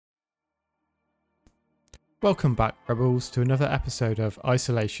Welcome back, Rebels, to another episode of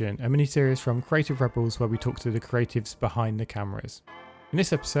Isolation, a mini-series from Creative Rebels where we talk to the creatives behind the cameras. In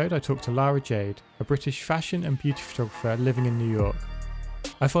this episode, I talked to Lara Jade, a British fashion and beauty photographer living in New York.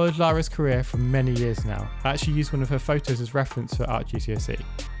 I followed Lara's career for many years now. I actually used one of her photos as reference for Art GCSE,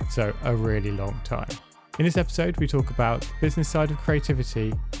 so a really long time. In this episode, we talk about the business side of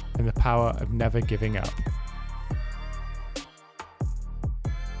creativity and the power of never giving up.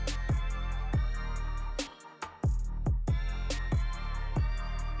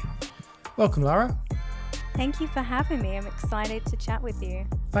 Welcome, Lara. Thank you for having me. I'm excited to chat with you.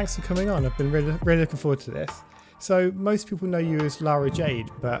 Thanks for coming on. I've been really looking forward to this. So most people know you as Lara Jade,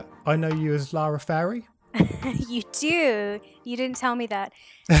 but I know you as Lara Fairy. You do. You didn't tell me that.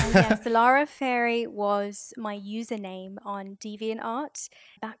 Yes, Lara Fairy was my username on DeviantArt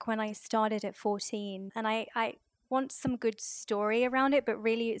back when I started at 14. And I want some good story around it, but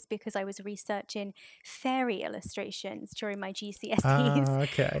really it's because I was researching fairy illustrations during my GCSEs.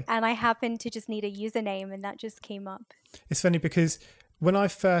 Okay. And I happened to just need a username and that just came up. It's funny because when I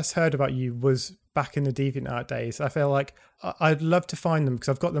first heard about you was back in the DeviantArt days. I feel like I'd love to find them because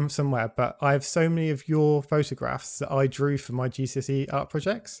I've got them somewhere, but I have so many of your photographs that I drew for my GCSE art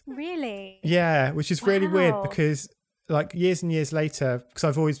projects. Really? Yeah, which is really weird Wow. because like years and years later, because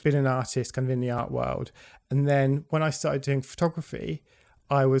I've always been an artist kind of in the art world. And then when I started doing photography,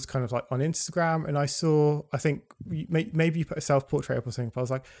 I was kind of like on Instagram and I saw, I think maybe you put a self-portrait up or something, but I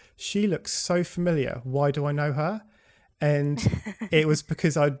was like, she looks so familiar. Why do I know her? And it was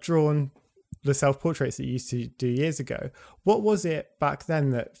because I'd drawn the self-portraits that you used to do years ago. What was it back then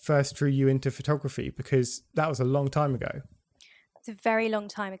that first drew you into photography? Because that was a long time ago. It's a very long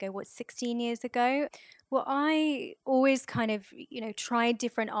time ago, 16 years ago? Well, I always kind of, tried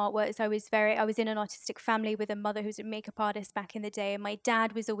different artworks. I was in an artistic family with a mother who's a makeup artist back in the day. And my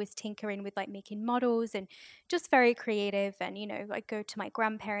dad was always tinkering with like making models and just very creative. And, I go to my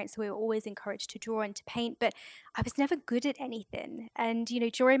grandparents who were always encouraged to draw and to paint, but I was never good at anything. And,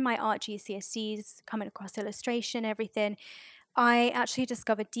 during my art GCSEs, coming across illustration, everything, I actually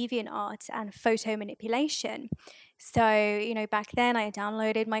discovered DeviantArt and photo manipulation. So, back then I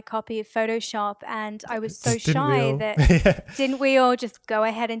downloaded my copy of Photoshop and I was so Didn't we shy all? that Yeah. didn't we all just go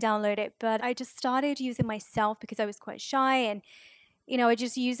ahead and download it? But I just started using myself because I was quite shy and I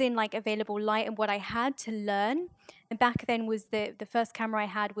just using like available light and what I had to learn. And back then was the first camera I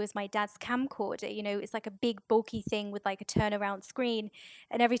had was my dad's camcorder. It's like a big bulky thing with like a turnaround screen.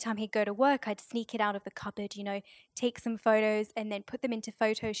 And every time he'd go to work, I'd sneak it out of the cupboard, take some photos and then put them into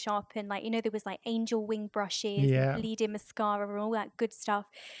Photoshop. And like, there was like angel wing brushes and Yeah. bleeding mascara and all that good stuff.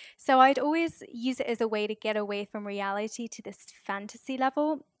 So I'd always use it as a way to get away from reality to this fantasy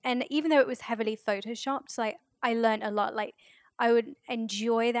level. And even though it was heavily Photoshopped, like I learned a lot. Like I would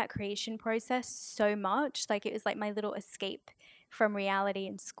enjoy that creation process so much. Like it was like my little escape from reality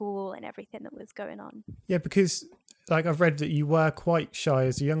and school and everything that was going on. Yeah, because like I've read that you were quite shy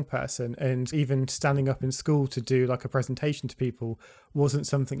as a young person and even standing up in school to do like a presentation to people wasn't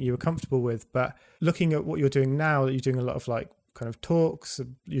something you were comfortable with. But looking at what you're doing now, that you're doing a lot of like kind of talks,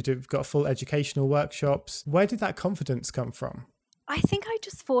 you've got full educational workshops. Where did that confidence come from? I think I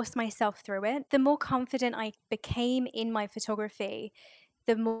just forced myself through it. The more confident I became in my photography,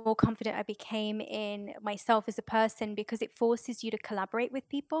 the more confident I became in myself as a person because it forces you to collaborate with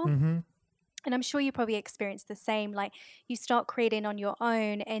people. Mm-hmm. And I'm sure you probably experienced the same. Like you start creating on your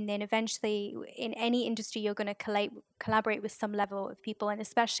own, and then eventually in any industry, you're going to collaborate with some level of people. And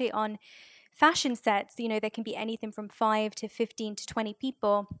especially on fashion sets, there can be anything from 5 to 15 to 20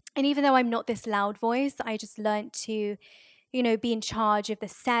 people. And even though I'm not this loud voice, I just learned to be in charge of the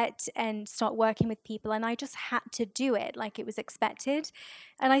set and start working with people. And I just had to do it like it was expected.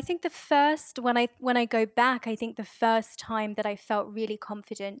 And I think when I go back, I think the first time that I felt really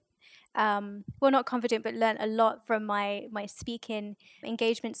confident, well, not confident, but learned a lot from my speaking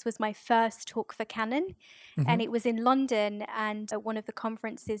engagements was my first talk for Canon. Mm-hmm. And it was in London and at one of the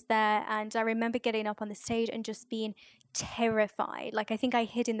conferences there. And I remember getting up on the stage and just being terrified. Like I think I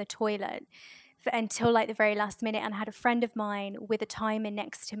hid in the toilet until like the very last minute, and I had a friend of mine with a timer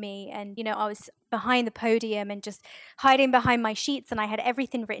next to me, and I was behind the podium and just hiding behind my sheets, and I had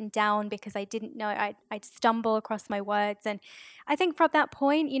everything written down because I didn't know I'd stumble across my words. And I think from that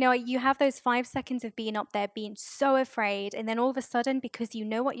point, you have those 5 seconds of being up there being so afraid, and then all of a sudden, because you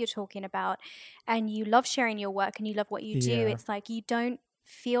know what you're talking about and you love sharing your work and you love what you do, Yeah. it's like you don't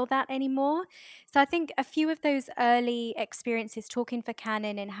feel that anymore. So I think a few of those early experiences talking for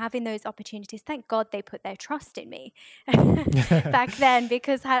Canon and having those opportunities, thank God they put their trust in me back then,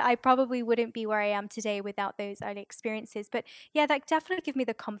 because I probably wouldn't be where I am today without those early experiences. But yeah, that definitely give me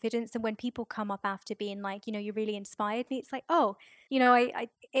the confidence. And when people come up after being like, you really inspired me, it's like, oh, I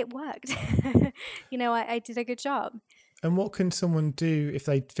it worked. I did a good job. And what can someone do if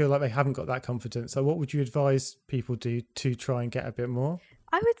they feel like they haven't got that confidence? So what would you advise people do to try and get a bit more?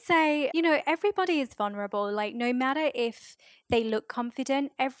 I would say, everybody is vulnerable. Like, no matter if they look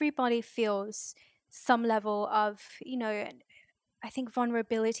confident, everybody feels some level of, I think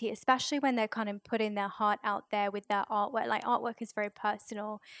vulnerability, especially when they're kind of putting their heart out there with their artwork. Like, artwork is very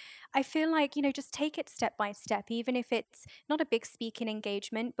personal. I feel like, just take it step by step, even if it's not a big speaking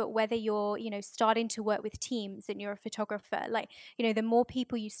engagement, but whether you're, starting to work with teams and you're a photographer, like, the more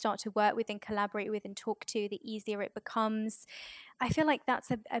people you start to work with and collaborate with and talk to, the easier it becomes. I feel like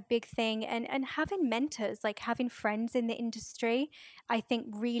that's a big thing. And having mentors, like having friends in the industry, I think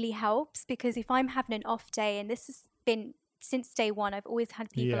really helps, because if I'm having an off day, and this has been since day one, I've always had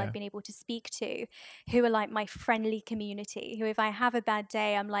people I've Yeah. been able to speak to who are like my friendly community, who if I have a bad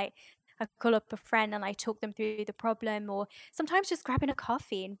day, I'm like, I call up a friend and I talk them through the problem, or sometimes just grabbing a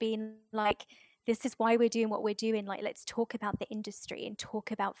coffee and being like, this is why we're doing what we're doing. Like, let's talk about the industry and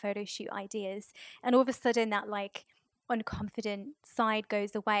talk about photo shoot ideas. And all of a sudden that like unconfident side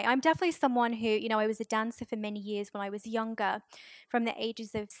goes away. I'm definitely someone who, I was a dancer for many years when I was younger, from the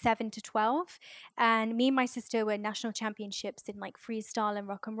ages of 7 to 12. And me and my sister were national championships in like freestyle and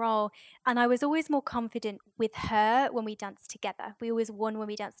rock and roll. And I was always more confident with her when we danced together. We always won when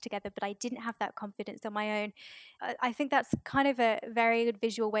we danced together, but I didn't have that confidence on my own. I think that's kind of a very good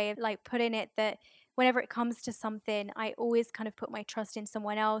visual way of like putting it, that whenever it comes to something, I always kind of put my trust in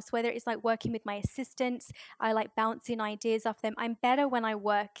someone else, whether it's like working with my assistants. I like bouncing ideas off them. I'm better when I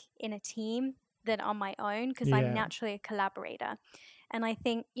work in a team than on my own, because I'm Yeah. naturally a collaborator. And I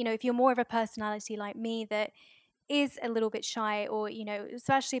think, if you're more of a personality like me that is a little bit shy, or,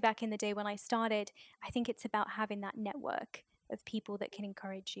 especially back in the day when I started, I think it's about having that network of people that can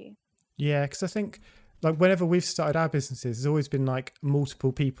encourage you. Yeah, because I think like whenever we've started our businesses, there's always been like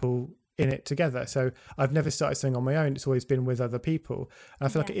multiple people in it together. So I've never started something on my own. It's always been with other people. And I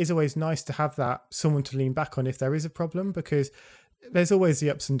feel like Yeah, it is always nice to have that someone to lean back on if there is a problem, because there's always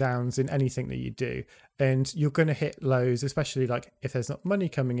the ups and downs in anything that you do, and you're going to hit lows, especially like if there's not money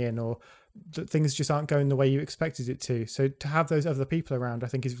coming in, or things just aren't going the way you expected it to. So to have those other people around, I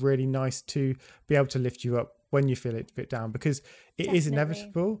think is really nice to be able to lift you up when you feel it a bit down, because it is definitely.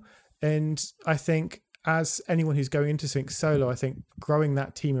 inevitable. And I think as anyone who's going into something solo, I think growing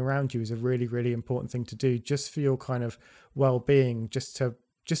that team around you is a really, really important thing to do, just for your kind of well-being, just to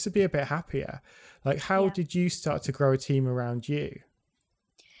be a bit happier. Like, how Yeah. did you start to grow a team around you?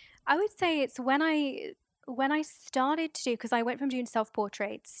 I would say it's when I started to do, because I went from doing self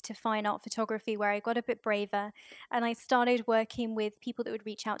portraits to fine art photography, where I got a bit braver, and I started working with people that would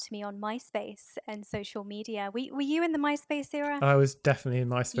reach out to me on MySpace and social media. Were you in the MySpace era? I was definitely in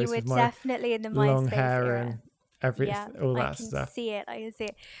You MySpace were with my definitely in the long MySpace hair era. and every Yeah, all I that can stuff. see it. I can see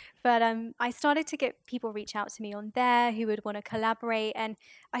it. But I started to get people reach out to me on there who would want to collaborate, and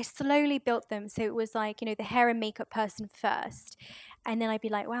I slowly built them. So it was like, the hair and makeup person first. And then I'd be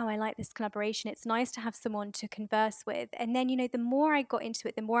like, wow, I like this collaboration. It's nice to have someone to converse with. And then, the more I got into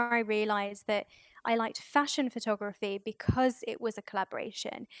it, the more I realized that I liked fashion photography because it was a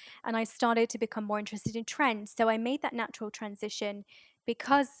collaboration. And I started to become more interested in trends. So I made that natural transition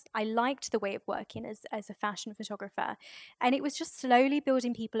because I liked the way of working as a fashion photographer. And it was just slowly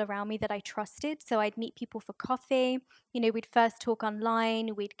building people around me that I trusted. So I'd meet people for coffee. We'd first talk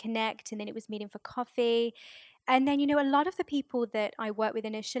online, we'd connect, and then it was meeting for coffee. And then, a lot of the people that I worked with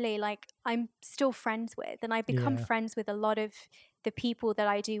initially, like I'm still friends with, and I become Yeah. friends with a lot of the people that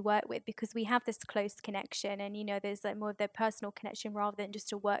I do work with, because we have this close connection, and, there's like more of their personal connection rather than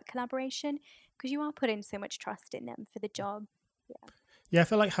just a work collaboration, because you are putting so much trust in them for the job. Yeah. Yeah, I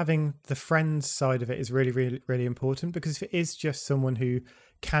feel like having the friends side of it is really, really, really important, because if it is just someone who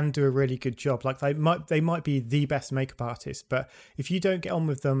can do a really good job, like they might be the best makeup artist, but if you don't get on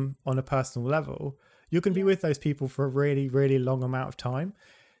with them on a personal level, you're going to be Yeah. with those people for a really, really long amount of time.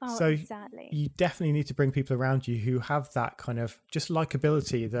 Oh, So exactly. you definitely need to bring people around you who have that kind of just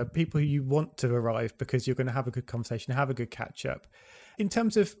likability, the people who you want to arrive because you're going to have a good conversation, have a good catch up. In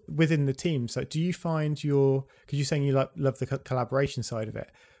terms of within the team, so do you find because you're saying you love the collaboration side of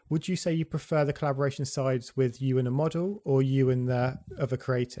it, would you say you prefer the collaboration sides with you and a model, or you and the other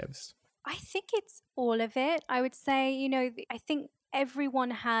creatives? I think it's all of it. I would say, I think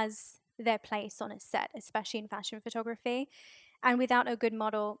everyone has their place on a set, especially in fashion photography. And without a good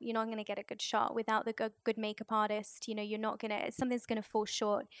model, you're not going to get a good shot. Without the good makeup artist, you're not going to, something's going to fall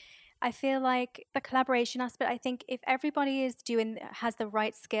short. I feel like the collaboration aspect, I think if everybody has the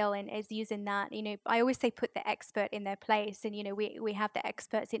right skill and is using that, I always say put the expert in their place. And, we have the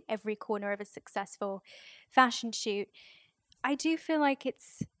experts in every corner of a successful fashion shoot. I do feel like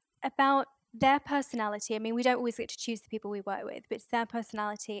it's about their personality. I mean, we don't always get to choose the people we work with, but it's their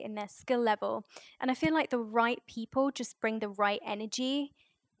personality and their skill level. And I feel like the right people just bring the right energy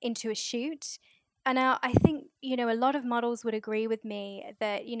into a shoot. And I think, a lot of models would agree with me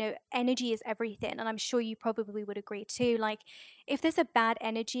that, energy is everything. And I'm sure you probably would agree too. Like, if there's a bad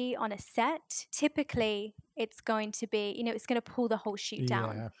energy on a set, typically it's going to be, it's going to pull the whole shoot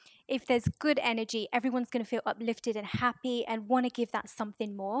down. Yeah. If there's good energy, everyone's going to feel uplifted and happy and want to give that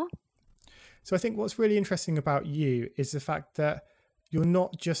something more. So I think what's really interesting about you is the fact that you're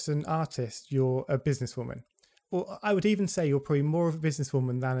not just an artist, you're a businesswoman. Or I would even say you're probably more of a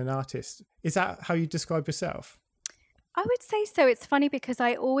businesswoman than an artist. Is that how you describe yourself? I would say so. It's funny because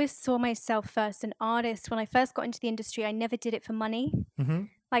I always saw myself first an artist. When I first got into the industry, I never did it for money. Mm-hmm.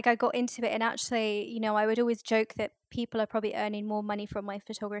 Like I got into it and actually, I would always joke that people are probably earning more money from my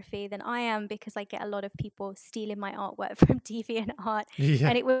photography than I am because I get a lot of people stealing my artwork from DeviantArt. Yeah.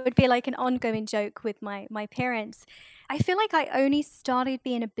 And it would be like an ongoing joke with my parents. I feel like I only started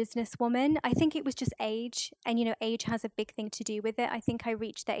being a businesswoman. I think it was just age. And, age has a big thing to do with it. I think I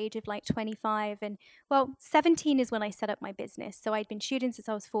reached the age of like 25 and 17 is when I set up my business. So I'd been shooting since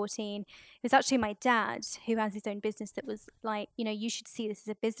I was 14. It was actually my dad who has his own business that was like, you should see this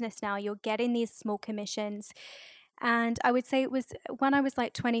as a business now. You're getting these small commissions. And I would say it was when I was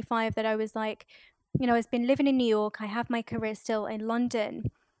like 25 that I was like, I've been living in New York. I have my career still in London.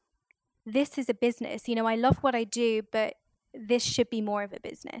 This is a business. I love what I do, but this should be more of a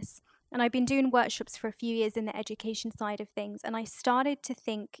business. And I've been doing workshops for a few years in the education side of things. And I started to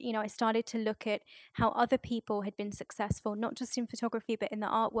think, I started to look at how other people had been successful, not just in photography, but in the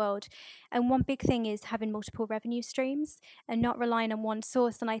art world. And one big thing is having multiple revenue streams and not relying on one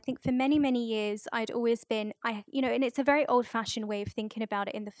source. And I think for many, many years, I'd always been, and it's a very old fashioned way of thinking about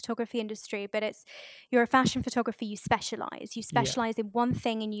it in the photography industry, but you're a fashion photographer, you specialize in one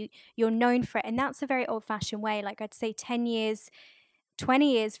thing and you're known for it. And that's a very old fashioned way. Like I'd say 20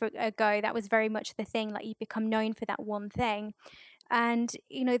 years ago, that was very much the thing. Like you become known for that one thing. And,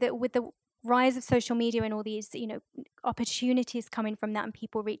 that with the rise of social media and all these, opportunities coming from that and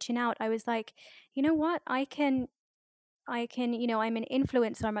people reaching out, I was like, you know what, I can, I'm an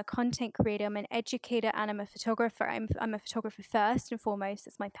influencer, I'm a content creator, I'm an educator, and I'm a photographer. I'm a photographer first and foremost.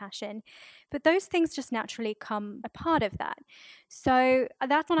 It's my passion. But those things just naturally come a part of that. So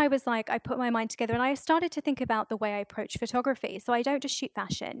that's when I was like, I put my mind together and I started to think about the way I approach photography. So I don't just shoot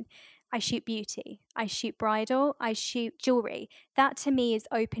fashion. I shoot beauty, I shoot bridal, I shoot jewelry. That to me is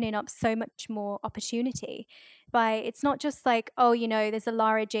opening up so much more opportunity. It's not just like, there's a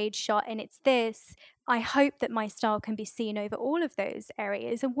Lara Jade shot and it's this. I hope that my style can be seen over all of those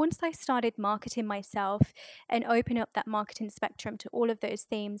areas. And once I started marketing myself and open up that marketing spectrum to all of those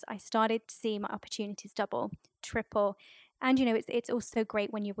themes, I started to see my opportunities double, triple. And, it's also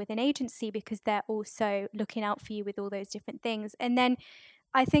great when you're with an agency because they're also looking out for you with all those different things. And then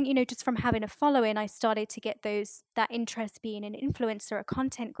I think, just from having a following, I started to get that interest being an influencer, a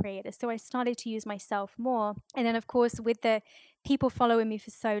content creator. So I started to use myself more. And then, of course, with the people following me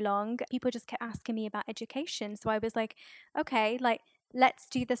for so long, people just kept asking me about education. So I was like, okay, let's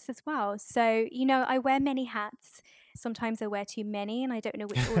do this as well. So, I wear many hats. Sometimes I wear too many and I don't know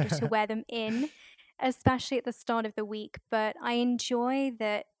which order to wear them in, especially at the start of the week. But I enjoy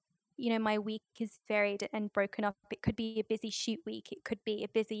that my week is varied and broken up. It could be a busy shoot week. It could be a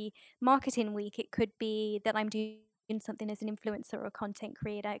busy marketing week. It could be that I'm doing something as an influencer or a content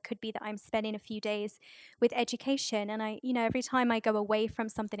creator. It could be that I'm spending a few days with education. And every time I go away from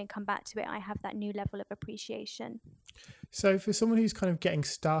something and come back to it, I have that new level of appreciation. So for someone who's kind of getting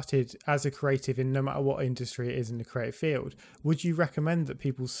started as a creative in no matter what industry it is in the creative field, would you recommend that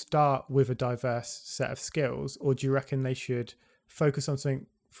people start with a diverse set of skills, or do you reckon they should focus on something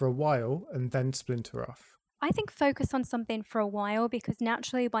for a while and then splinter off? I think focus on something for a while because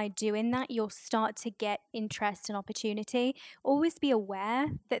naturally by doing that, you'll start to get interest and opportunity. Always be aware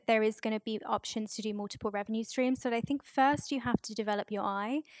that there is going to be options to do multiple revenue streams. So I think first you have to develop your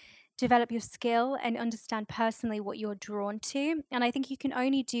eye, develop your skill and understand personally what you're drawn to. And I think you can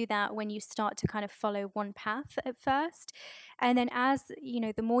only do that when you start to kind of follow one path at first. And then as,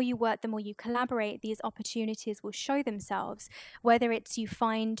 the more you work, the more you collaborate, these opportunities will show themselves, whether it's you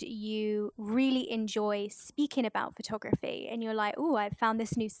find you really enjoy speaking about photography and you're like, oh, I've found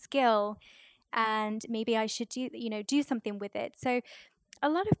this new skill. and maybe I should do something with it. So a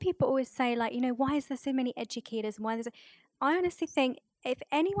lot of people always say, like, why is there so many educators? Why there's I honestly think if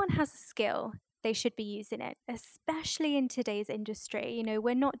anyone has a skill, they should be using it, especially in today's industry.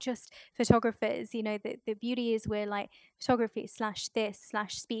 We're not just photographers. The beauty is we're like photography slash this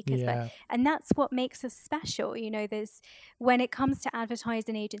slash speakers, Yeah. and that's what makes us special. There's when it comes to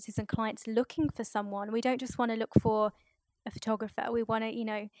advertising agencies and clients looking for someone, we don't just want to look for a photographer. We want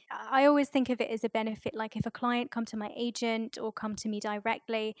to, I always think of it as a benefit. Like if a client come to my agent or come to me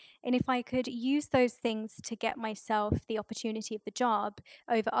directly, and if I could use those things to get myself the opportunity of the job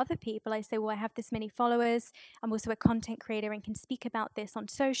over other people, I say, well, I have this many followers. I'm also a content creator and can speak about this on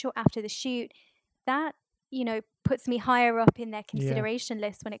social after the shoot. That, puts me higher up in their Yeah. consideration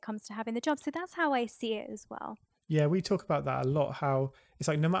list when it comes to having the job. So that's how I see it as well. Yeah, we talk about that a lot, how it's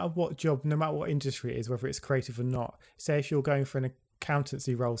like no matter what job, no matter what industry it is, whether it's creative or not, say if you're going for an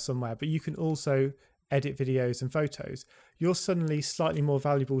accountancy role somewhere, but you can also edit videos and photos, you're suddenly slightly more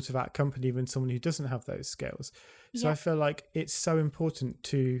valuable to that company than someone who doesn't have those skills. So I feel like it's so important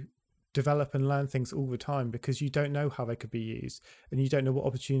to develop and learn things all the time because you don't know how they could be used and you don't know what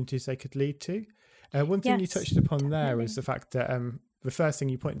opportunities they could lead to. One thing you Yes, touched upon there definitely. was the fact that the first thing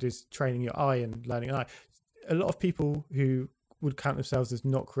you pointed to is training your eye and learning an eye. A lot of people who would count themselves as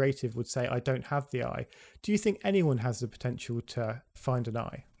not creative would say, I don't have the eye. Do you think anyone has the potential to find an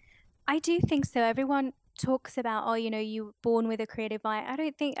eye? I do think so. Everyone talks about, oh, you were born with a creative eye.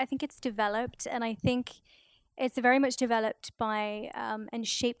 I think it's developed, and I think it's very much developed by and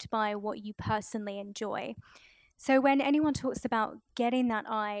shaped by what you personally enjoy. So when anyone talks about getting that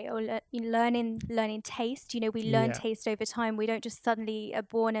eye or learning taste, we learn Yeah. taste over time. We don't just suddenly are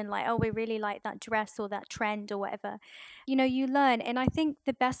born and like, oh, we really like that dress or that trend or whatever. You learn, and I think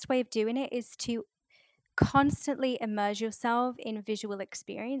the best way of doing it is to constantly immerse yourself in visual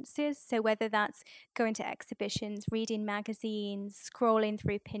experiences. So, whether that's going to exhibitions, reading magazines, scrolling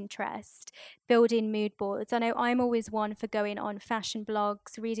through Pinterest, building mood boards. I know I'm always one for going on fashion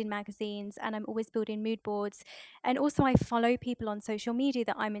blogs, reading magazines, and I'm always building mood boards. And also, I follow people on social media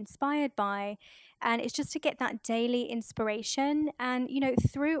that I'm inspired by. And it's just to get that daily inspiration. And,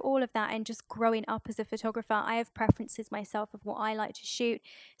 through all of that and just growing up as a photographer, I have preferences myself of what I like to shoot.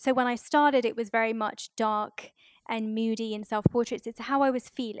 So when I started, it was very much dark and moody and self portraits. It's how I was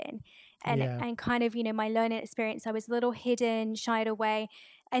feeling. Yeah. And kind of, my learning experience, I was a little hidden, shied away.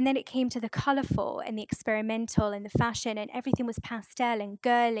 And then it came to the colorful and the experimental and the fashion, and everything was pastel and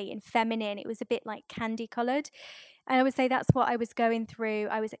girly and feminine. It was a bit like candy colored. And I would say that's what I was going through.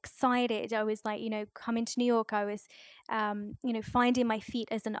 I was excited. I was like, coming to New York. I was, finding my feet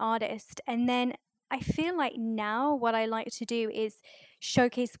as an artist. And then I feel like now what I like to do is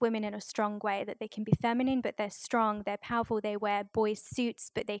showcase women in a strong way, that they can be feminine, but they're strong, they're powerful, they wear boys' suits,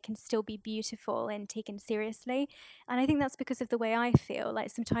 but they can still be beautiful and taken seriously. And I think that's because of the way I feel.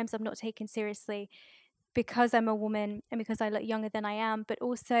 Like sometimes I'm not taken seriously because I'm a woman and because I look younger than I am, but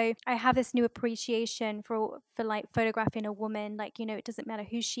also I have this new appreciation for like photographing a woman. Like, it doesn't matter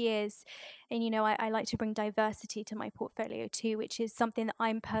who she is. And, I like to bring diversity to my portfolio too, which is something that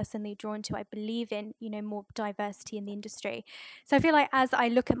I'm personally drawn to. I believe in, more diversity in the industry. So I feel like as I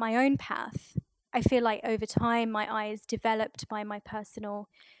look at my own path, I feel like over time my eyes developed by my personal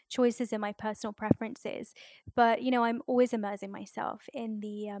choices and my personal preferences. But, I'm always immersing myself in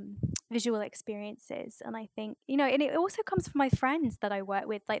the visual experiences. And I think, and it also comes from my friends that I work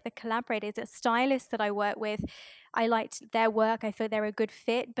with, like the collaborators, the stylists that I work with. I liked their work. I feel they're a good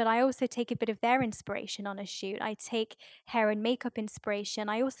fit, but I also take a bit of their inspiration on a shoot. I take hair and makeup inspiration.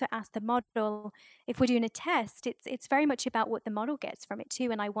 I also ask the model if we're doing a test. It's very much about what the model gets from it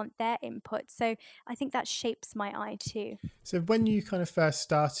too, and I want their input. So I think that shapes my eye too. So when you kind of first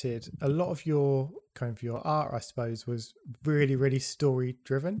started, a lot of your kind of your art, I suppose, was really, really story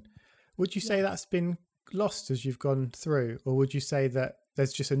driven. Would you say Yes. that's been lost as you've gone through, or would you say that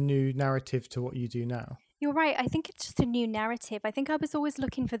there's just a new narrative to what you do now? You're right. I think it's just a new narrative. I think I was always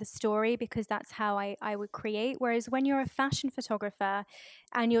looking for the story because that's how I would create. Whereas when you're a fashion photographer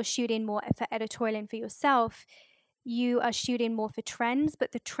and you're shooting more for editorial and for yourself, you are shooting more for trends,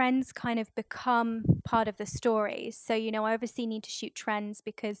 but the trends kind of become part of the story. So, I obviously need to shoot trends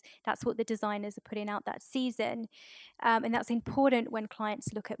because that's what the designers are putting out that season. And that's important when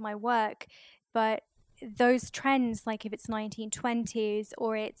clients look at my work. But those trends, like if it's 1920s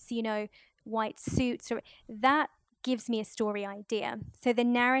or it's, white suits, or that gives me a story idea. So the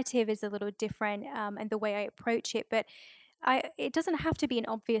narrative is a little different, and the way I approach it. But it doesn't have to be an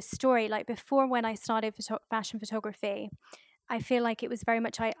obvious story. Like before, when I started fashion photography, I feel like it was very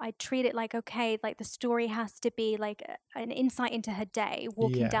much, I treat it like, okay, like the story has to be like an insight into her day,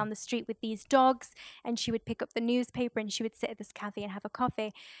 walking Yeah. down the street with these dogs, and she would pick up the newspaper and she would sit at this cafe and have a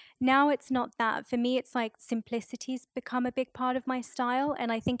coffee. Now it's not that. For me, it's like simplicity's become a big part of my style.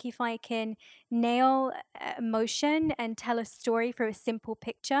 And I think if I can nail emotion and tell a story through a simple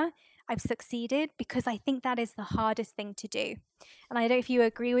picture, I've succeeded, because I think that is the hardest thing to do. And I don't know if you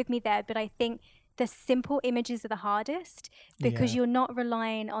agree with me there, but I think the simple images are the hardest, because Yeah. you're not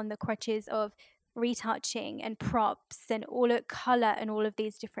relying on the crutches of retouching and props and all of color and all of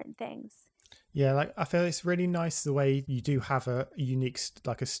these different things. Yeah, like I feel it's really nice the way you do have a unique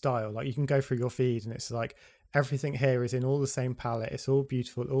like a style. Like you can go through your feed and it's like everything here is in all the same palette. It's all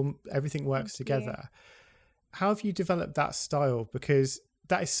beautiful. All everything Thank works you. together. How have you developed that style? Because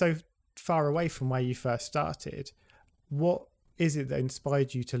that is so far away from where you first started. What is it that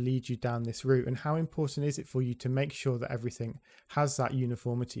inspired you to lead you down this route, and how important is it for you to make sure that everything has that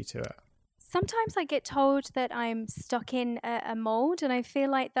uniformity to it? Sometimes I get told that I'm stuck in a mold, and I feel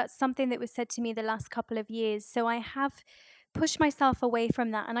like that's something that was said to me the last couple of years. So I have pushed myself away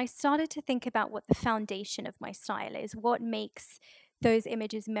from that, and I started to think about what the foundation of my style is, what makes those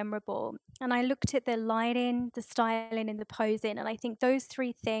images memorable. And I looked at the lighting, the styling, and the posing, and I think those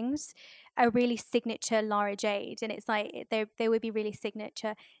three things are really signature Lara Jade. And it's like they would be really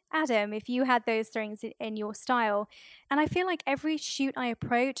signature Adam if you had those things in your style. And I feel like every shoot I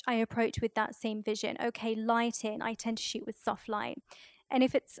approach with that same vision. Okay, lighting, I tend to shoot with soft light. And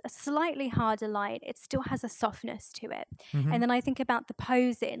if it's a slightly harder light, it still has a softness to it. Hmm. And then I think about the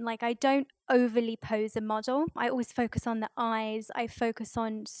posing. Like, I don't overly pose a model. I always focus on the eyes. I focus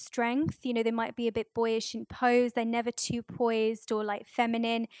on strength. You know, they might be a bit boyish in pose. They're never too poised or like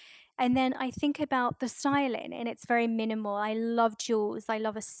feminine. And then I think about the styling, and it's very minimal. I love jewels. I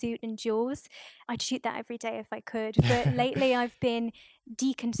love a suit and jewels. I'd shoot that every day if I could. But lately I've been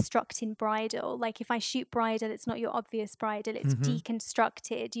deconstructing bridal. Like, if I shoot bridal, it's not your obvious bridal, it's Hmm.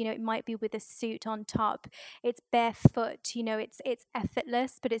 deconstructed. You know, it might be with a suit on top. It's barefoot, you know, it's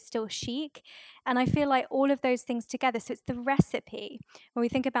effortless, but it's still chic. And I feel like all of those things together. So it's the recipe. When we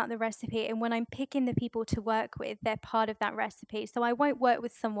think about the recipe, and when I'm picking the people to work with, they're part of that recipe. So I won't work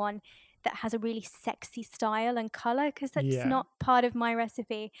with someone that has a really sexy style and color, because that's Yeah. not part of my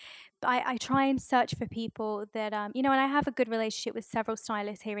recipe. But I try and search for people that, you know, and I have a good relationship with several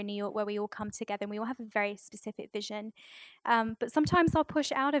stylists here in New York, where we all come together and we all have a very specific vision. But sometimes I'll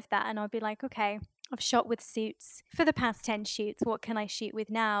push out of that and I'll be like, okay, I've shot with suits for the past 10 shoots. What can I shoot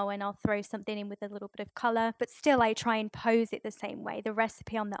with now? And I'll throw something in with a little bit of color, but still I try and pose it the same way. The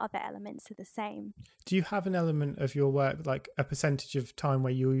recipe on the other elements are the same. Do you have an element of your work, like a percentage of time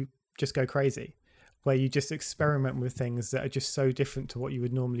where you just go crazy, where you just experiment with things that are just so different to what you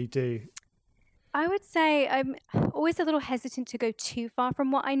would normally do? I would say I'm always a little hesitant to go too far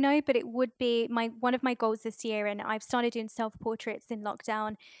from what I know, but it would be my one of my goals this year. And I've started doing self portraits in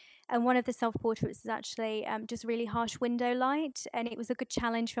lockdown. And one of the self portraits is actually just really harsh window light. And it was a good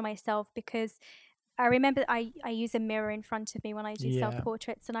challenge for myself, because I remember I use a mirror in front of me when I do self Yeah.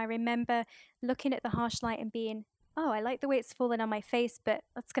 portraits. And I remember looking at the harsh light and being, oh, I like the way it's fallen on my face, but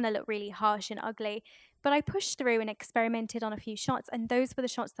that's going to look really harsh and ugly. But I pushed through and experimented on a few shots, and those were the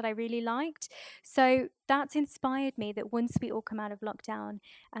shots that I really liked. So that's inspired me that once we all come out of lockdown,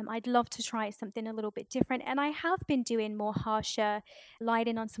 I'd love to try something a little bit different. And I have been doing more harsher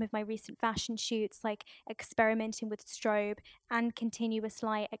lighting on some of my recent fashion shoots, like experimenting with strobe and continuous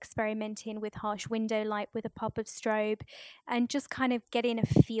light, experimenting with harsh window light with a pop of strobe, and just kind of getting a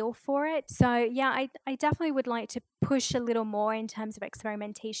feel for it. So, yeah, I definitely would like to push a little more in terms of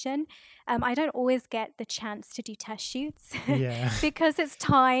experimentation. I don't always get the chance to do test shoots Yeah. because it's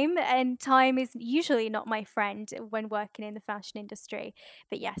time, and time is usually not my friend when working in the fashion industry.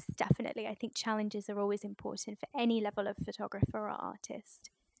 But yes, definitely, I think challenges are always important for any level of photographer or artist.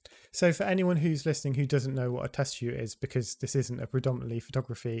 So for anyone who's listening who doesn't know what a test shoot is, because this isn't a predominantly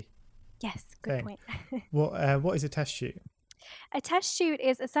photography Yes, good thing, point. what is a test shoot? A test shoot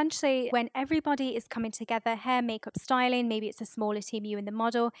is essentially when everybody is coming together, hair, makeup, styling. Maybe it's a smaller team, you and the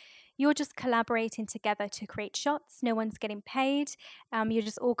model. You're just collaborating together to create shots. No one's getting paid. You're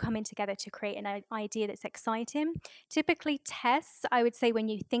just all coming together to create an idea that's exciting. Typically, tests, I would say when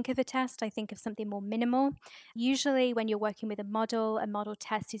you think of a test, I think of something more minimal. Usually, when you're working with a model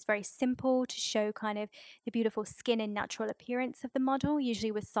test is very simple to show kind of the beautiful skin and natural appearance of the model,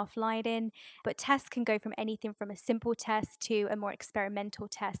 usually with soft lighting. But tests can go from anything from a simple test to a more experimental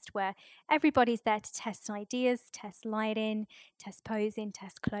test, where everybody's there to test ideas, test lighting, test posing,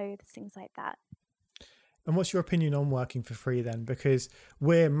 test clothes, things like that. And what's your opinion on working for free then? Because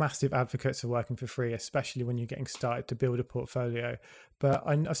we're massive advocates of working for free, especially when you're getting started to build a portfolio. But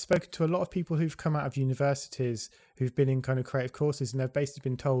I've spoken to a lot of people who've come out of universities who've been in kind of creative courses, and they've basically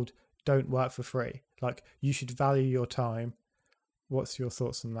been told, don't work for free. Like, you should value your time. What's your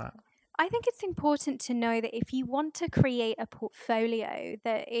thoughts on that? I think it's important to know that if you want to create a portfolio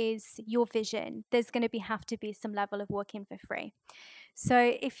that is your vision, there's going to have to be some level of working for free.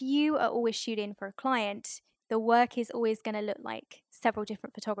 So if you are always shooting for a client, the work is always going to look like several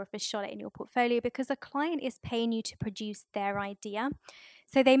different photographers shot it in your portfolio, because a client is paying you to produce their idea.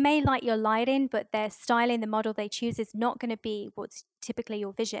 So they may like your lighting, but their styling, the model they choose, is not going to be what's typically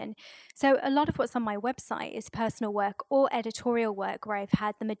your vision. So a lot of what's on my website is personal work or editorial work where I've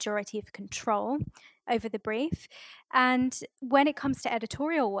had the majority of control over the brief. And when it comes to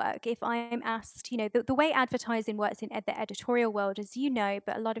editorial work, if I'm asked, the way advertising works in the editorial world, as you know,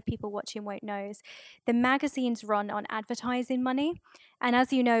 but a lot of people watching won't know, is the magazines run on advertising money. And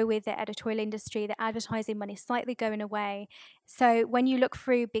as you know, with the editorial industry, the advertising money is slightly going away. So when you look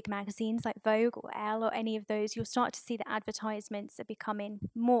through big magazines like Vogue or Elle or any of those, you'll start to see the advertisements are becoming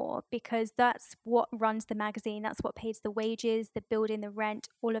more, because that's what runs the magazine. That's what pays the wages, the building, the rent,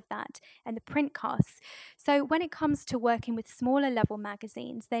 all of that, and the print costs. So when it comes to working with smaller level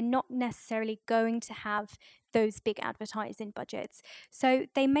magazines, they're not necessarily going to have those big advertising budgets. So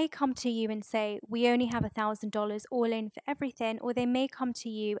they may come to you and say, we only have $1,000 all in for everything. Or they may come to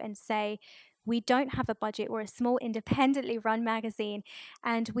you and say, we don't have a budget. We're a small independently run magazine,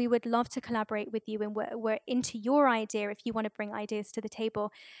 and we would love to collaborate with you. And we're into your idea if you want to bring ideas to the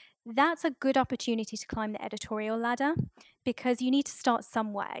table. That's a good opportunity to climb the editorial ladder, because you need to start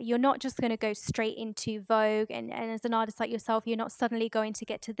somewhere. You're not just going to go straight into Vogue. And as an artist like yourself, you're not suddenly going to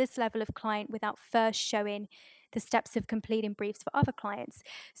get to this level of client without first showing the steps of completing briefs for other clients.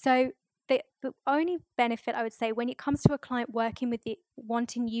 So the only benefit, I would say, when it comes to a client working with you,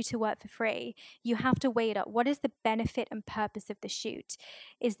 wanting you to work for free, you have to weigh it up. What is the benefit and purpose of the shoot?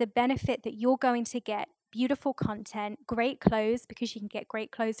 Is the benefit that you're going to get beautiful content, great clothes, because you can get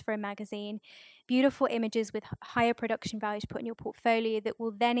great clothes for a magazine, beautiful images with higher production value to put in your portfolio that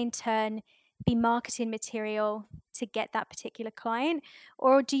will then in turn be marketing material to get that particular client?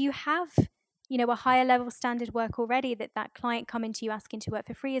 Or do you have a higher level standard work already that client coming to you asking to work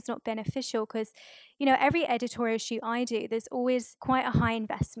for free is not beneficial? Because every editorial shoot I do, there's always quite a high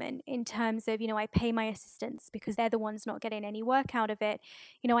investment in terms of I pay my assistants because they're the ones not getting any work out of it.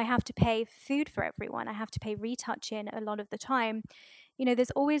 I have to pay food for everyone. I have to pay retouching a lot of the time.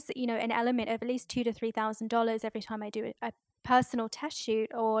 There's always an element of at least $2,000 to $3,000 every time I do a personal test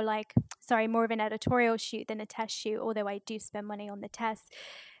shoot, or more of an editorial shoot than a test shoot, although I do spend money on the tests.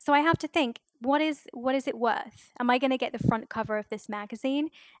 So I have to think, what is it worth? Am I going to get the front cover of this magazine?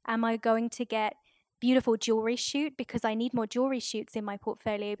 Am I going to get beautiful jewelry shoot because I need more jewelry shoots in my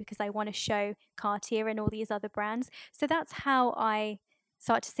portfolio because I want to show Cartier and all these other brands? So that's how I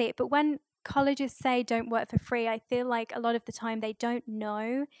start to see it. But when colleges say don't work for free, I feel like a lot of the time they don't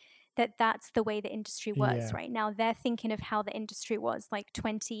know that that's the way the industry works right now. They're thinking of how the industry was like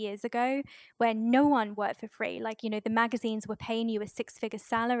 20 years ago, where no one worked for free. The magazines were paying you a 6-figure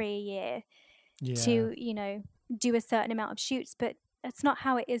salary a year to, do a certain amount of shoots, but that's not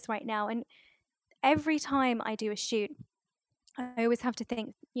how it is right now. And every time I do a shoot, I always have to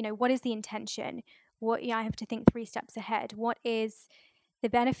think, what is the intention? I have to think 3 steps ahead. What is the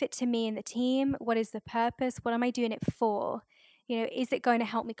benefit to me and the team? What is the purpose? What am I doing it for? Is it going to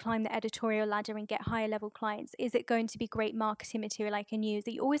help me climb the editorial ladder and get higher level clients? Is it going to be great marketing material I can use?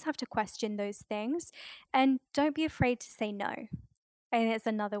 You always have to question those things, and don't be afraid to say no. And it's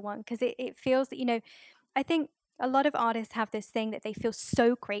another one, because it feels that, I think a lot of artists have this thing that they feel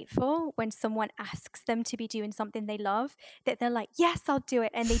so grateful when someone asks them to be doing something they love, that they're like, yes, I'll do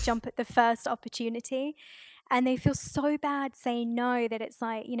it. And they jump at the first opportunity. And they feel so bad saying no that it's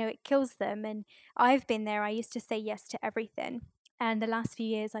like, it kills them. And I've been there. I used to say yes to everything. And the last few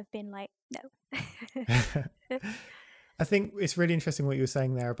years I've been like, no. I think it's really interesting what you were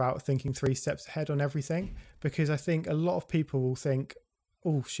saying there about thinking 3 steps ahead on everything, because I think a lot of people will think,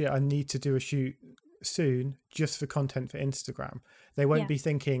 oh shit, I need to do a shoot soon just for content for Instagram. They won't be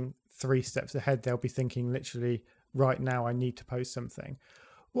thinking 3 steps ahead. They'll be thinking literally right now, I need to post something.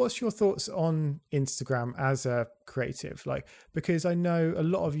 What's your thoughts on Instagram as a creative? Because I know a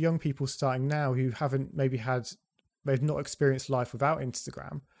lot of young people starting now who they've not experienced life without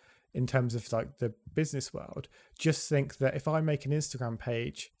Instagram in terms of the business world, just think that if I make an Instagram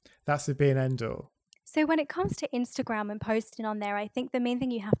page, that's the be and end all. So when it comes to Instagram and posting on there, I think the main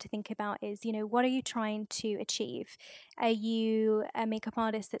thing you have to think about is, what are you trying to achieve? Are you a makeup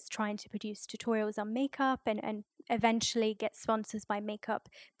artist that's trying to produce tutorials on makeup and eventually get sponsors by makeup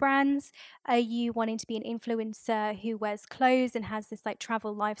brands? Are you wanting to be an influencer who wears clothes and has this like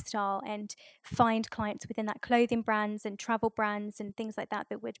travel lifestyle and find clients within that clothing brands and travel brands and things like that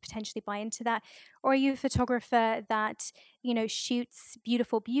that would potentially buy into that? Or are you a photographer that shoots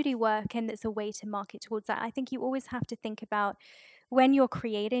beautiful beauty work and it's a way to market towards that? I think you always have to think about when you're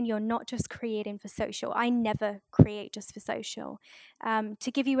creating, you're not just creating for social. I never create just for social.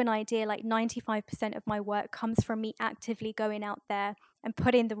 To give you an idea, like 95% of my work comes from me actively going out there and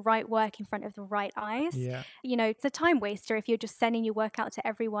putting the right work in front of the right eyes. Yeah. It's a time waster if you're just sending your work out to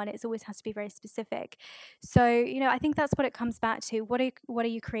everyone. It always has to be very specific. So, I think that's what it comes back to. What are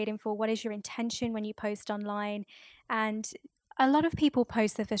you creating for? What is your intention when you post online? And a lot of people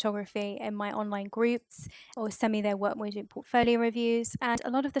post their photography in my online groups or send me their work when we do portfolio reviews. And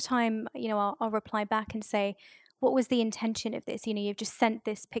a lot of the time, I'll reply back and say, what was the intention of this? You've just sent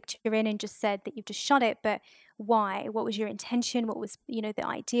this picture in and just said that you've just shot it, but why? What was your intention? What was, the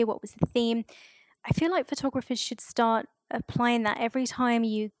idea? What was the theme? I feel like photographers should start applying that every time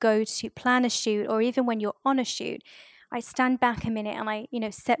you go to plan a shoot or even when you're on a shoot. I stand back a minute and I,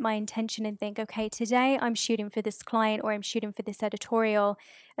 set my intention and think, okay, today I'm shooting for this client or I'm shooting for this editorial.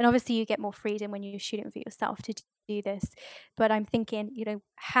 And obviously you get more freedom when you're shooting for yourself to do this. But I'm thinking,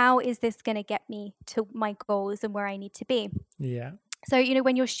 how is this going to get me to my goals and where I need to be? Yeah. So,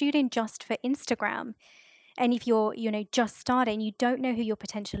 when you're shooting just for Instagram and if you're, just starting, you don't know who your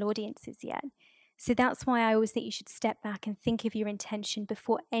potential audience is yet. So that's why I always think you should step back and think of your intention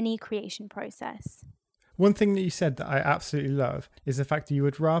before any creation process. One thing that you said that I absolutely love is the fact that you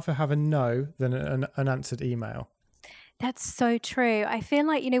would rather have a no than an unanswered email. That's so true. I feel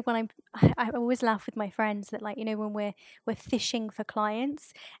like, when I always laugh with my friends that like, when we're fishing for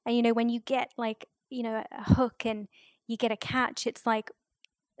clients and, when you get like, a hook and you get a catch, it's like,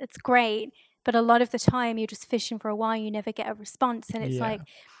 it's great. But a lot of the time you're just fishing for a while, you never get a response. And it's Yeah. like,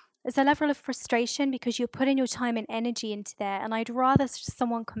 there's a level of frustration because you're putting your time and energy into there. And I'd rather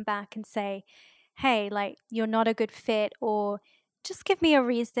someone come back and say, hey, like, you're not a good fit, or just give me a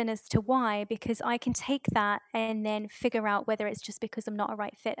reason as to why, because I can take that and then figure out whether it's just because I'm not a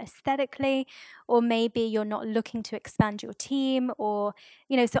right fit aesthetically, or maybe you're not looking to expand your team, or,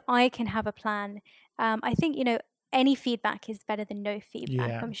 so I can have a plan. I think, any feedback is better than no feedback.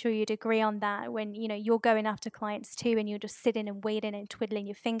 Yeah. I'm sure you'd agree on that when, you're going after clients too and you're just sitting and waiting and twiddling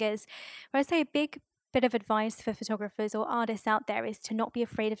your fingers. But I say a big bit of advice for photographers or artists out there is to not be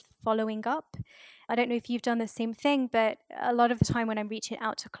afraid of following up. I don't know if you've done the same thing, but a lot of the time when I'm reaching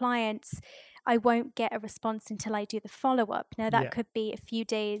out to clients, I won't get a response until I do the follow up. Now, that Yeah. could be a few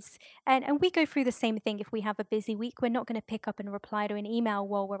days. And we go through the same thing. If we have a busy week, we're not going to pick up and reply to an email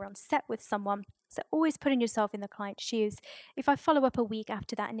while we're on set with someone. So, always putting yourself in the client's shoes. If I follow up a week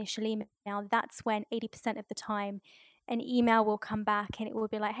after that initial email, that's when 80% of the time an email will come back and it will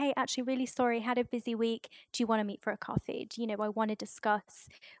be like, hey, actually, really sorry, had a busy week. Do you want to meet for a coffee? I want to discuss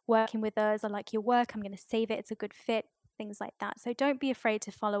working with us. I like your work. I'm going to save it. It's a good fit, things like that. So don't be afraid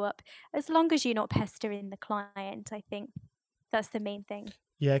to follow up as long as you're not pestering the client. I think that's the main thing.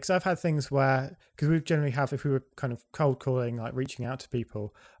 Yeah, because I've had things where, because we generally have, if we were kind of cold calling, like reaching out to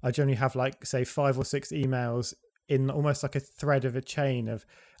people, I generally have like, say, 5 or 6 emails in almost like a thread of a chain of,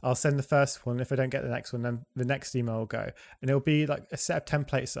 I'll send the first one. If I don't get the next one, then the next email will go. And it'll be like a set of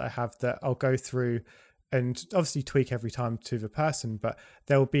templates that I have that I'll go through and obviously tweak every time to the person, but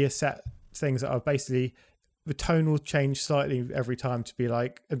there will be a set things that are basically, the tone will change slightly every time to be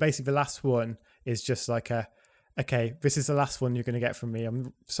like, and basically the last one is just like okay, this is the last one you're going to get from me.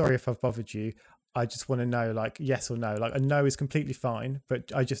 I'm sorry if I've bothered you. I just want to know, like, yes or no. Like, a no is completely fine,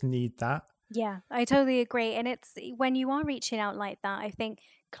 but I just need that. Yeah, I totally agree. And it's when you are reaching out like that, I think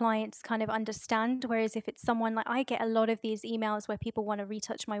clients kind of understand. Whereas if it's someone like I get a lot of these emails where people want to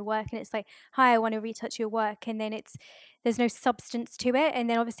retouch my work and it's like, hi, I want to retouch your work. And then there's no substance to it. And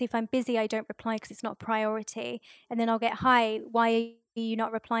then obviously if I'm busy, I don't reply because it's not a priority. And then I'll get, hi, why are you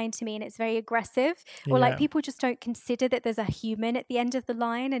not replying to me? And it's very aggressive. Or like Yeah. people just don't consider that there's a human at the end of the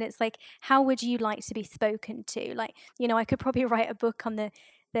line. And it's like, how would you like to be spoken to? Like, I could probably write a book on the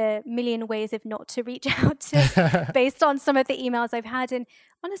million ways of not to reach out to based on some of the emails I've had. And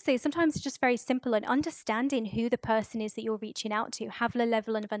honestly, sometimes it's just very simple, and understanding who the person is that you're reaching out to, have a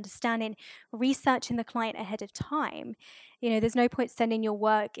level of understanding, researching the client ahead of time. There's no point sending your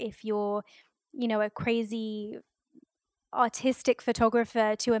work if you're, a crazy artistic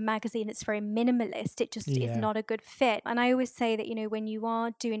photographer to a magazine that's very minimalist, it just is Yeah. not a good fit. And I always say that, when you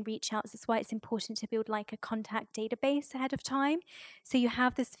are doing reach outs, that's why it's important to build like a contact database ahead of time. So you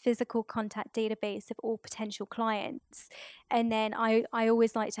have this physical contact database of all potential clients. And then I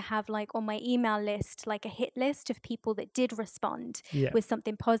always like to have like on my email list, like a hit list of people that did respond Yeah. with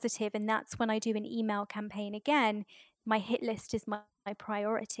something positive. And that's when I do an email campaign again. My hit list is my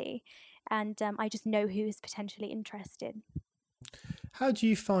priority, and I just know who is potentially interested. How do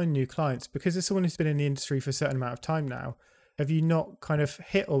you find new clients? Because as someone who's been in the industry for a certain amount of time now, have you not kind of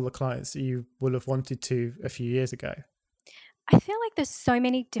hit all the clients that you would have wanted to a few years ago? I feel like there's so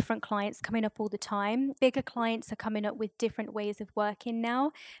many different clients coming up all the time. Bigger clients are coming up with different ways of working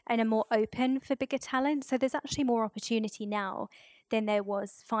now and are more open for bigger talent. So there's actually more opportunity now than there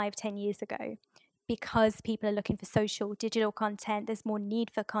was 5, 10 years ago because people are looking for social, digital content. There's more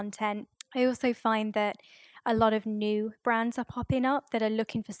need for content. I also find that a lot of new brands are popping up that are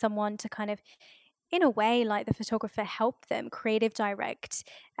looking for someone to kind of, in a way, like the photographer, help them creative direct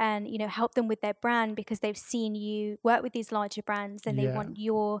and help them with their brand because they've seen you work with these larger brands and they Yeah. want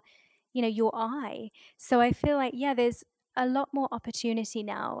your eye. So I feel like, yeah, there's a lot more opportunity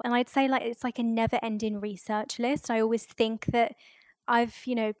now, and I'd say like it's like a never ending research list. I always think that I've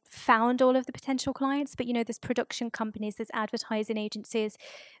found all of the potential clients, but there's production companies, there's advertising agencies.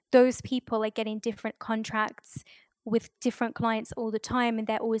 Those people are getting different contracts with different clients all the time, and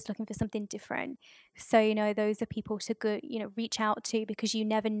they're always looking for something different. So those are people to go reach out to, because you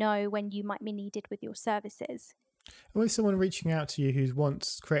never know when you might be needed with your services. With someone reaching out to you who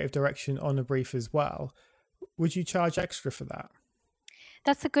wants creative direction on a brief as well, would you charge extra for that?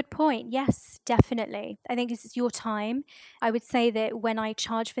 That's a good point. Yes, definitely. I think this is your time. I would say that when I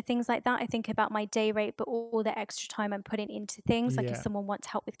charge for things like that, I think about my day rate, but all the extra time I'm putting into things. Like if Yeah. someone wants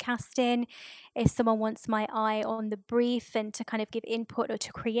help with casting, if someone wants my eye on the brief and to kind of give input or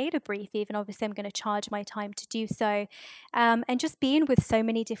to create a brief, even obviously I'm going to charge my time to do so. And just being with so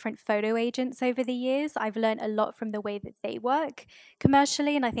many different photo agents over the years, I've learned a lot from the way that they work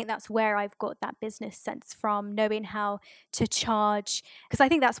commercially. And I think that's where I've got that business sense from, knowing how to charge, because I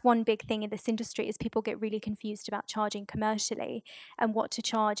think that's one big thing in this industry is people get really confused about charging commercially and what to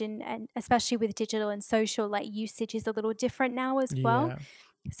charge, and especially with digital and social, like usage is a little different now as well. Yeah.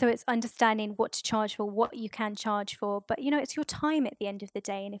 So it's understanding what to charge for, what you can charge for, but it's your time at the end of the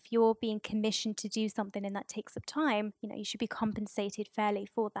day, and if you're being commissioned to do something and that takes up time, you should be compensated fairly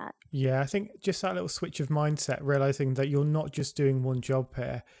for that. Yeah. I think just that little switch of mindset, realizing that you're not just doing one job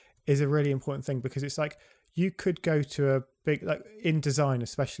here, is a really important thing, because it's like you could go to a big, like in design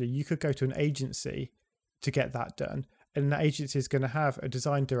especially, you could go to an agency to get that done. And that agency is going to have a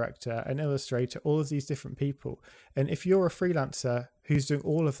design director, an illustrator, all of these different people. And if you're a freelancer who's doing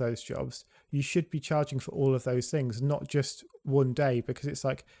all of those jobs, you should be charging for all of those things, not just one day, because it's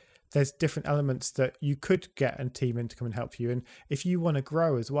like there's different elements that you could get a team in to come and help you. And if you want to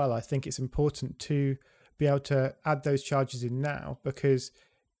grow as well, I think it's important to be able to add those charges in now, because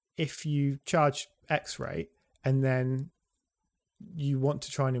if you charge X rate and then you want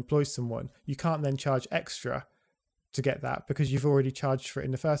to try and employ someone, you can't then charge extra to get that because you've already charged for it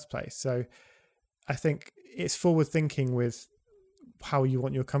in the first place. So I think it's forward thinking with how you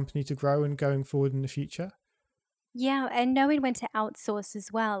want your company to grow and going forward in the future. Yeah, and knowing when to outsource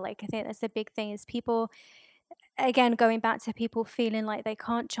as well. Like I think that's a big thing is people, again, going back to people feeling like they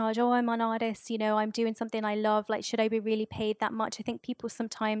can't charge. Oh, I'm an artist, I'm doing something I love, like should I be really paid that much? I think people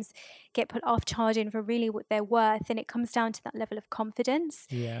sometimes get put off charging for really what they're worth, and it comes down to that level of confidence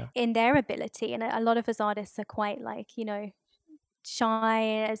Yeah. in their ability. And a lot of us artists are quite like shy,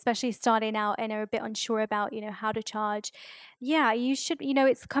 especially starting out, and are a bit unsure about how to charge. Yeah, you should,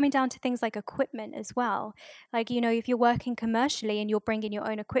 it's coming down to things like equipment as well. Like if you're working commercially and you're bringing your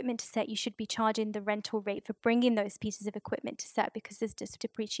own equipment to set, you should be charging the rental rate for bringing those pieces of equipment to set, because there's just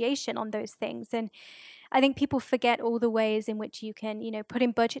depreciation on those things. And I think people forget all the ways in which you can, put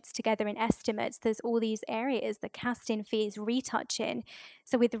in budgets together and estimates. There's all these areas, the casting fees, retouching.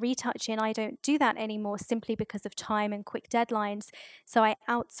 So with retouching, I don't do that anymore simply because of time and quick deadlines. So I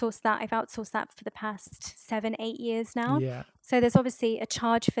outsource that. I've outsourced that for the past 7, 8 years now. Yeah. So there's obviously a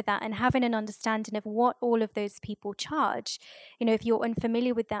charge for that, and having an understanding of what all of those people charge. If you're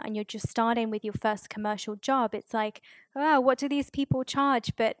unfamiliar with that and you're just starting with your first commercial job, it's like, oh, what do these people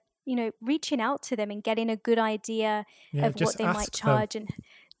charge? But reaching out to them and getting a good idea Yeah. of what Just they might ask them. charge, and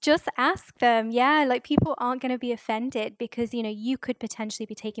just ask them. Yeah, like people aren't going to be offended, because you could potentially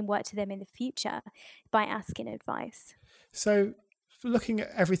be taking work to them in the future by asking advice. So looking at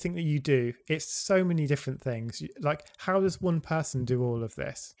everything that you do, it's so many different things. Like, how does one person do all of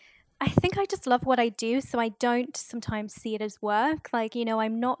this? I think I just love what I do, so I don't sometimes see it as work. Like,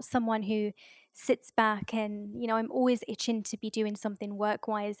 I'm not someone who sits back and, I'm always itching to be doing something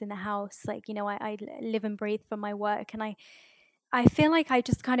work-wise in the house. Like, I live and breathe for my work, and I feel like I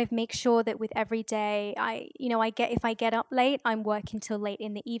just kind of make sure that with every day, if I get up late, I'm working till late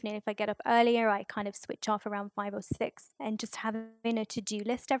in the evening. If I get up earlier, I kind of switch off around 5 or 6, and just having a to-do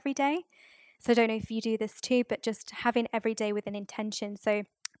list every day. So I don't know if you do this too, but just having every day with an intention. So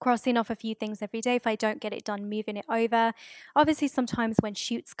crossing off a few things every day. If I don't get it done, moving it over. Obviously, sometimes when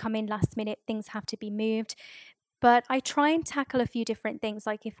shoots come in last minute, things have to be moved. But I try and tackle a few different things.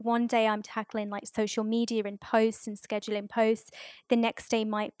 Like if one day I'm tackling like social media and posts and scheduling posts, the next day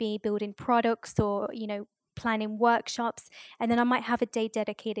might be building products or, planning workshops. And then I might have a day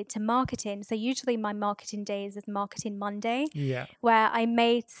dedicated to marketing. So usually my marketing days is Marketing Monday, Yeah. where I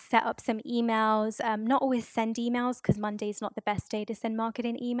may set up some emails, not always send emails because Monday is not the best day to send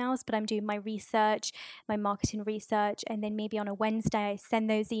marketing emails, but I'm doing my research, my marketing research, and then maybe on a Wednesday I send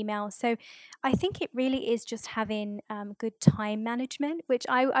those emails. So I think it really is just having good time management, which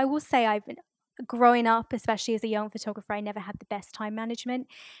I will say I've been growing up, especially as a young photographer, I never had the best time management.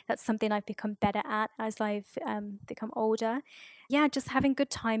 That's something I've become better at as I've become older. Yeah, just having good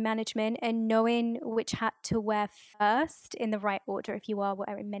time management and knowing which hat to wear first in the right order if you are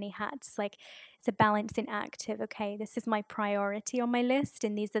wearing many hats. Like it's a balancing act of, okay, this is my priority on my list,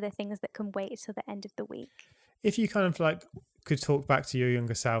 and these are the things that can wait till the end of the week. If you kind of like could talk back to your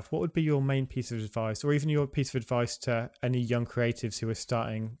younger self, what would be your main piece of advice, or even your piece of advice to any young creatives who are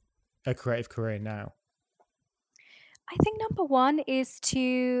starting a creative career now? I think number one is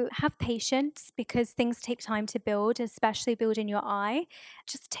to have patience because things take time to build, especially building your eye.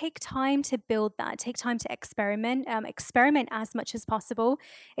 Just take time to build that. Take time to experiment as much as possible.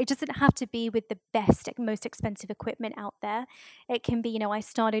 It doesn't have to be with the best, most expensive equipment out there. It can be, I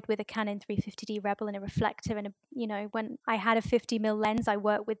started with a Canon 350D Rebel and a reflector, and when I had a 50mm lens, I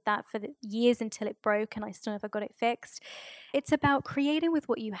worked with that for years until it broke, and I still never got it fixed. It's about creating with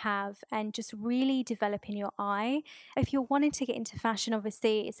what you have and just really developing your eye. If you're wanting to get into fashion,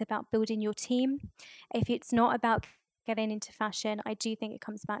 obviously, it's about building your team. If it's not about getting into fashion, I do think it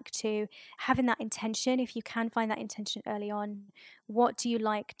comes back to having that intention. If you can find that intention early on, what do you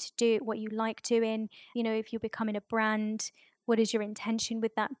like to do, what you like doing? If you're becoming a brand, what is your intention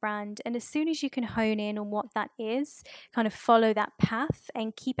with that brand? And as soon as you can hone in on what that is, kind of follow that path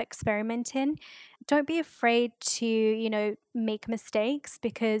and keep experimenting. Don't be afraid to, make mistakes,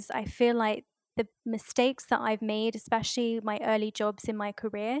 because I feel like the mistakes that I've made, especially my early jobs in my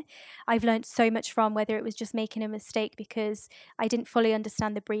career, I've learned so much from, whether it was just making a mistake because I didn't fully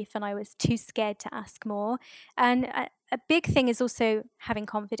understand the brief and I was too scared to ask more. And a big thing is also having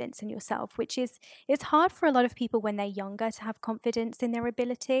confidence in yourself, which is, it's hard for a lot of people when they're younger to have confidence in their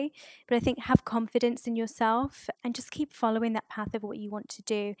ability. But I think have confidence in yourself and just keep following that path of what you want to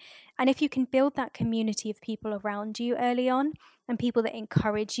do. And if you can build that community of people around you early on and people that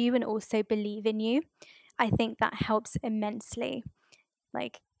encourage you and also believe in you, I think that helps immensely.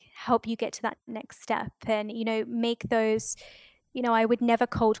 Like help you get to that next step and, make those, I would never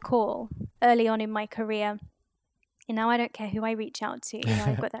cold call early on in my career. And now I don't care who I reach out to.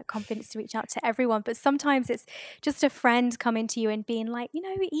 I've got that confidence to reach out to everyone. But sometimes it's just a friend coming to you and being like,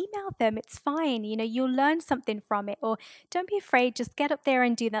 email them. It's fine. You'll learn something from it. Or don't be afraid. Just get up there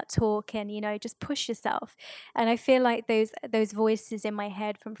and do that talk and, just push yourself. And I feel like those voices in my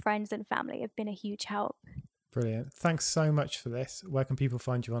head from friends and family have been a huge help. Brilliant. Thanks so much for this. Where can people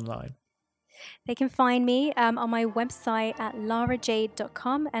find you online? They can find me on my website at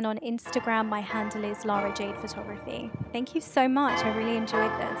larajade.com, and on Instagram, my handle is Lara Jade Photography. Thank you so much. I really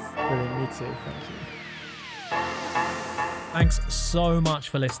enjoyed this. Brilliant. Me too. Thank you. Thanks so much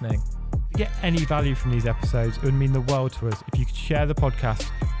for listening. If you get any value from these episodes, it would mean the world to us if you could share the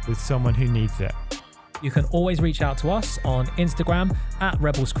podcast with someone who needs it. You can always reach out to us on Instagram at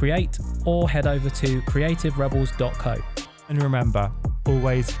RebelsCreate or head over to creativerebels.co. And remember,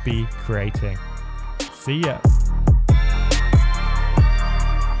 always be creating. See ya.